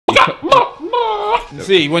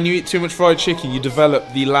See, when you eat too much fried chicken, you develop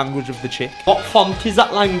the language of the chick. What font is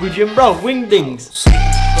that language in, bro? Wingdings.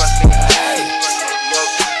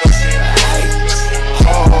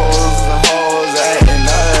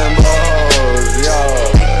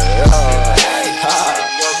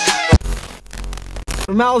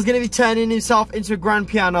 Romell's gonna be turning himself into a grand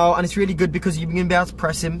piano, and it's really good because you're gonna be able to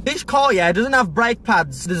press him. This car, yeah, doesn't have brake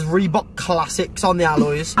pads. There's Reebok Classics on the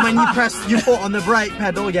alloys. When you press your foot on the brake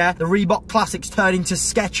pedal, yeah, the Reebok Classics turn into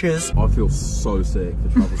Skechers. I feel so sick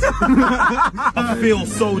for travel. I feel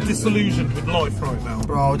so disillusioned with life right now.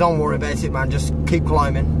 Bro, don't worry about it, man. Just keep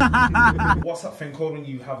climbing. What's that thing called when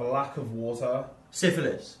you have a lack of water?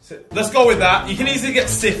 Syphilis. Let's go with that. You can easily get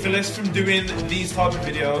syphilis from doing these type of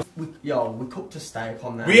videos. We cooked a steak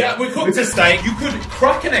on there. We cooked a steak. You could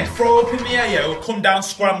crack an egg, throw up in the air, or come down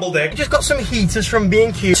scrambled egg. We just got some heaters from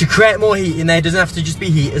B&Q to create more heat in there. It doesn't have to just be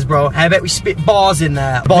heaters, bro. How about we spit bars in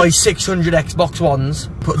there, buy 600 Xbox Ones,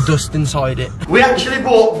 put dust inside it. We actually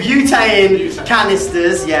bought butane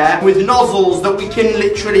canisters, yeah, with nozzles that we can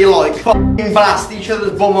literally like fucking blast each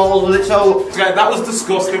other's bum holes with it. So yeah, that was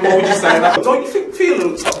disgusting. What would you say? That? Don't you think Phelan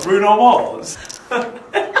looks like Bruno Mars?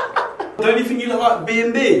 Don't you think you look like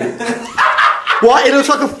B&B? What? It looks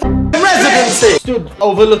like a residency! Stood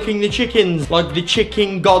overlooking the chickens, like the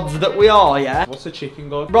chicken gods that we are, yeah? What's a chicken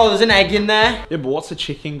god? Bro, there's an egg in there. Yeah, but what's a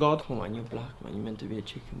chicken god? Come on, you're black, man. You're meant to be a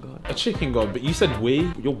chicken god. A chicken god, but you said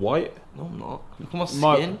we. You're white. No, I'm not. Look at my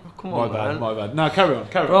skin. Come on, man. My bad. No, carry on.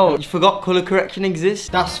 Bro, you forgot colour correction exists?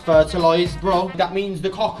 That's fertilised, bro. That means the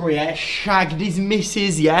cocker, yeah, shagged his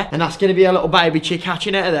missus, yeah? And that's gonna be a little baby chick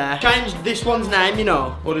hatching out of there. Changed this one's name, you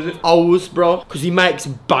know. What is it? O's, bro. Because he makes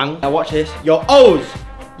bang. Now watch this. Yo, O's!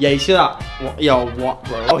 Yeah, you see that? What? Yo, what,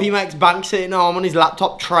 bro? Oh, he makes bank sitting home on his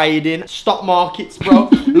laptop trading stock markets, bro.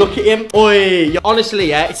 Look at him. Oi. Honestly,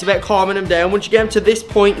 yeah, it's about calming him down. Once you get him to this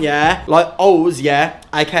point, yeah, like O's, yeah,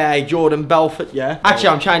 aka Jordan Belfort, yeah. Actually,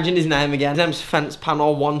 I'm changing his name again. His name's Fence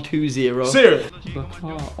Panel 120. Serious?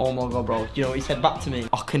 Oh my god, bro. Do you know what he said back to me?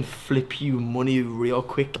 I can flip you money real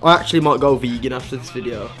quick. I actually might go vegan after this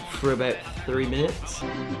video for about 3 minutes.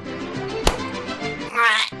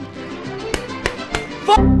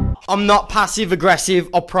 I'm not passive aggressive,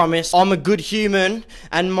 I promise. I'm a good human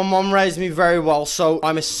and my mom raised me very well, so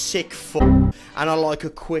I'm a sick fuck and I like a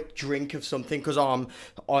quick drink of something because I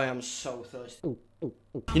am so thirsty.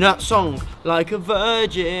 You know that song, Like a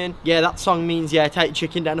Virgin? Yeah, that song means, yeah, take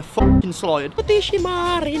chicken down a fucking slide. It's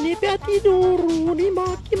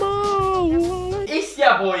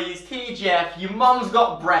yeah, boys, TGF. Your mum's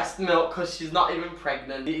got breast milk because she's not even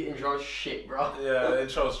pregnant. The intro's shit, bro. Yeah, the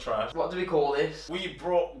intro's trash. What do we call this? We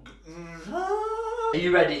brought... Are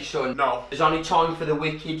you ready, son? No. There's only time for the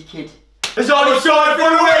wicked kid. There's only time for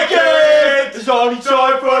the wicked! There's only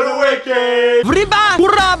time for the wicked!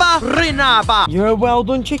 You're a well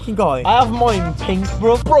done chicken guy. I have mine pink,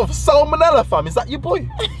 bro. Bro, salmonella, fam, is that your boy?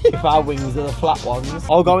 If our wings are the flat ones,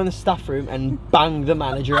 I'll go in the staff room and bang the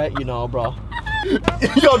manager out, you know, bro.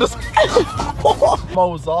 Yo, just...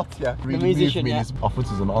 Mozart, yeah. The musician, yeah. His offers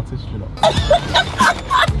as an artist, you know.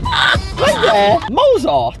 Yeah,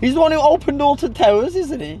 Mozart. He's the one who opened Alton Towers,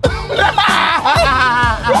 isn't he?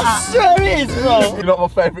 I swear he is, bro. You know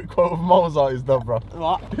what my favourite quote of Mozart is though, bro?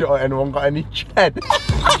 What? Yo, anyone got any ched?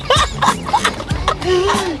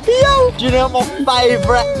 Yo, do you know what my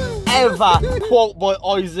favourite ever quote by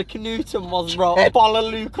Isaac Newton was, bro? Follow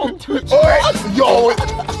Luke on Twitch. Yo.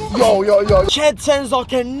 Ched sounds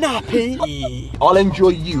like a nappy. I'll enjoy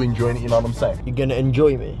you enjoying it, you know what I'm saying? You're gonna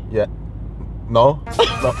enjoy me? Yeah. No?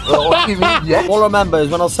 What do you mean? Yeah? All I remember is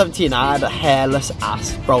when I was 17, I had a hairless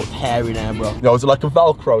ass, bro. Hair in there, bro. Yo, was it like a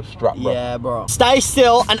Velcro strap, bro? Yeah, bro. Stay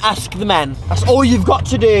still and ask the men. That's all you've got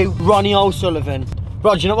to do, Ronnie O'Sullivan.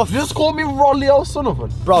 Bro, do you know what? You just call me Rolly O'Sullivan?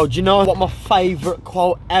 Bro, do you know what my favourite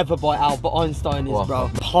quote ever by Albert Einstein is, bro?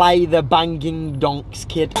 Play the banging donks,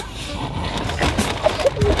 kid.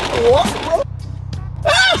 What, bro?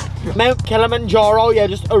 Mount Kilimanjaro, yeah,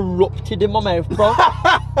 just erupted in my mouth, bro.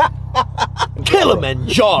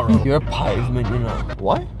 Kilimanjaro. You're a pavement, you know.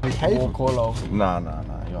 What? Walk all over. Nah.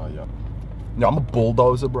 Yo, I'm a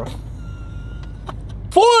bulldozer, bro.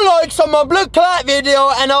 4 likes on my blood clot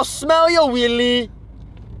video and I'll smell your willy.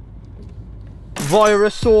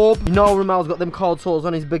 Virus orb. You know Romell's got them cold sores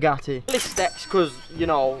on his Bugatti. Listex, because, you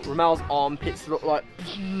know, Romell's armpits look like...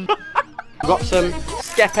 Got some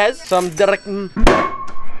Skepes, some direct...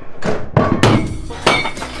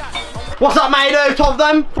 What's that made out of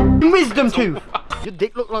them? Wisdom tooth. Your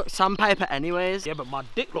dick look like sandpaper anyways. Yeah, but my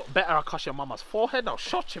dick look better across your mama's forehead. I'll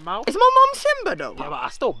shut your mouth. Is my mum Simba though? Yeah, but I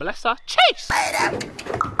still bless her. Chase!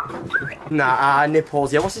 Nah,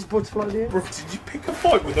 nipples. Yeah, what's this butterfly doing? Bro, did you pick a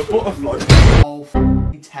fight with a butterfly? Oh,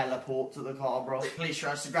 teleport to the car, bro. Police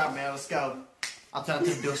tries to grab me. Let's go. I'll turn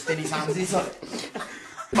to dust in his hands. He's like,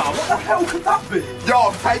 Man, what the hell could that be? Yo,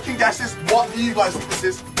 I'm taking guesses. What do you guys think this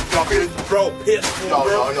is? Yo, Bro,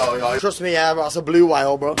 PS4, yo. trust me, yeah, bro. That's a blue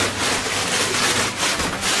whale, bro.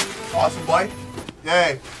 Awesome, boy.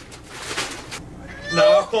 Yeah.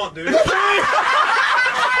 No, I can't do it.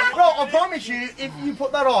 Bro, I promise you, if you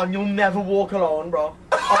put that on, you'll never walk alone, bro.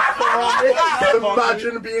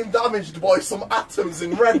 Imagine being damaged by some atoms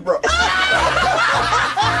in red, bro.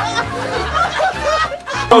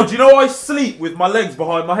 Oh, do you know I sleep with my legs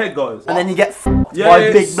behind my head, guys? And then you get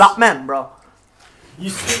by big black men, bro. You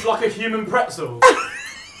sleep like a human pretzel.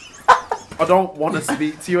 I don't want to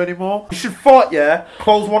speak to you anymore. You should fight, yeah?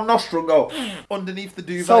 Close one nostril and go underneath the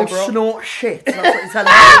duvet, So bro. snort shit. That's what you're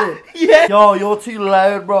telling me to do. Yeah. Yo, you're too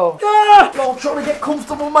loud, bro. Yeah. Yo, I'm trying to get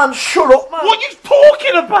comfortable, man. Shut up, man. What are you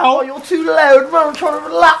talking Oh, about? you're too loud, man. I'm trying to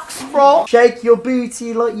relax, bro. Shake your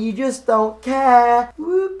booty like you just don't care.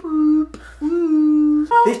 Whoop, whoop, whoop.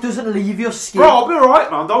 This doesn't leave your skin. Bro, I'll be alright,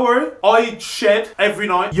 man. Don't worry. I shed every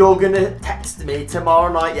night. You're gonna text me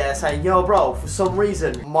tomorrow night, yeah, saying, yo, bro, for some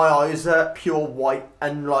reason, my eyes are pure white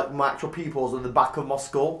and, like, my actual pupils are the back of my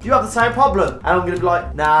skull. Do you have the same problem? And I'm gonna be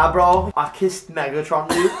like, nah, bro, I kissed Megatron,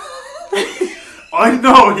 dude. I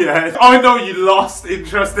know, yeah. I know you lost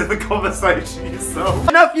interest in the conversation yourself.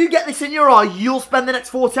 I know if you get this in your eye, you'll spend the next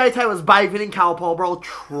 48 hours bathing in Calpol, bro.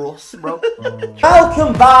 Trust, bro.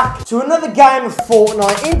 Welcome back to another game of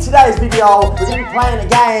Fortnite. In today's video, we're going to be playing a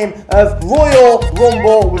game of Royal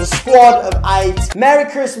Rumble with a squad of 8.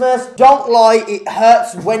 Merry Christmas. Don't lie, it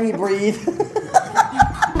hurts when you breathe.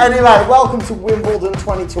 Anyway, welcome to Wimbledon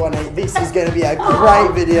 2020. This is going to be a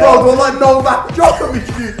great video. Bro, we're like Novak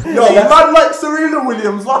Djokovic, dude. Yo, man, like Serena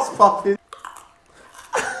Williams last fucking.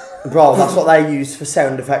 Bro, that's what they use for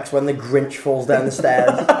sound effects when the Grinch falls down the stairs.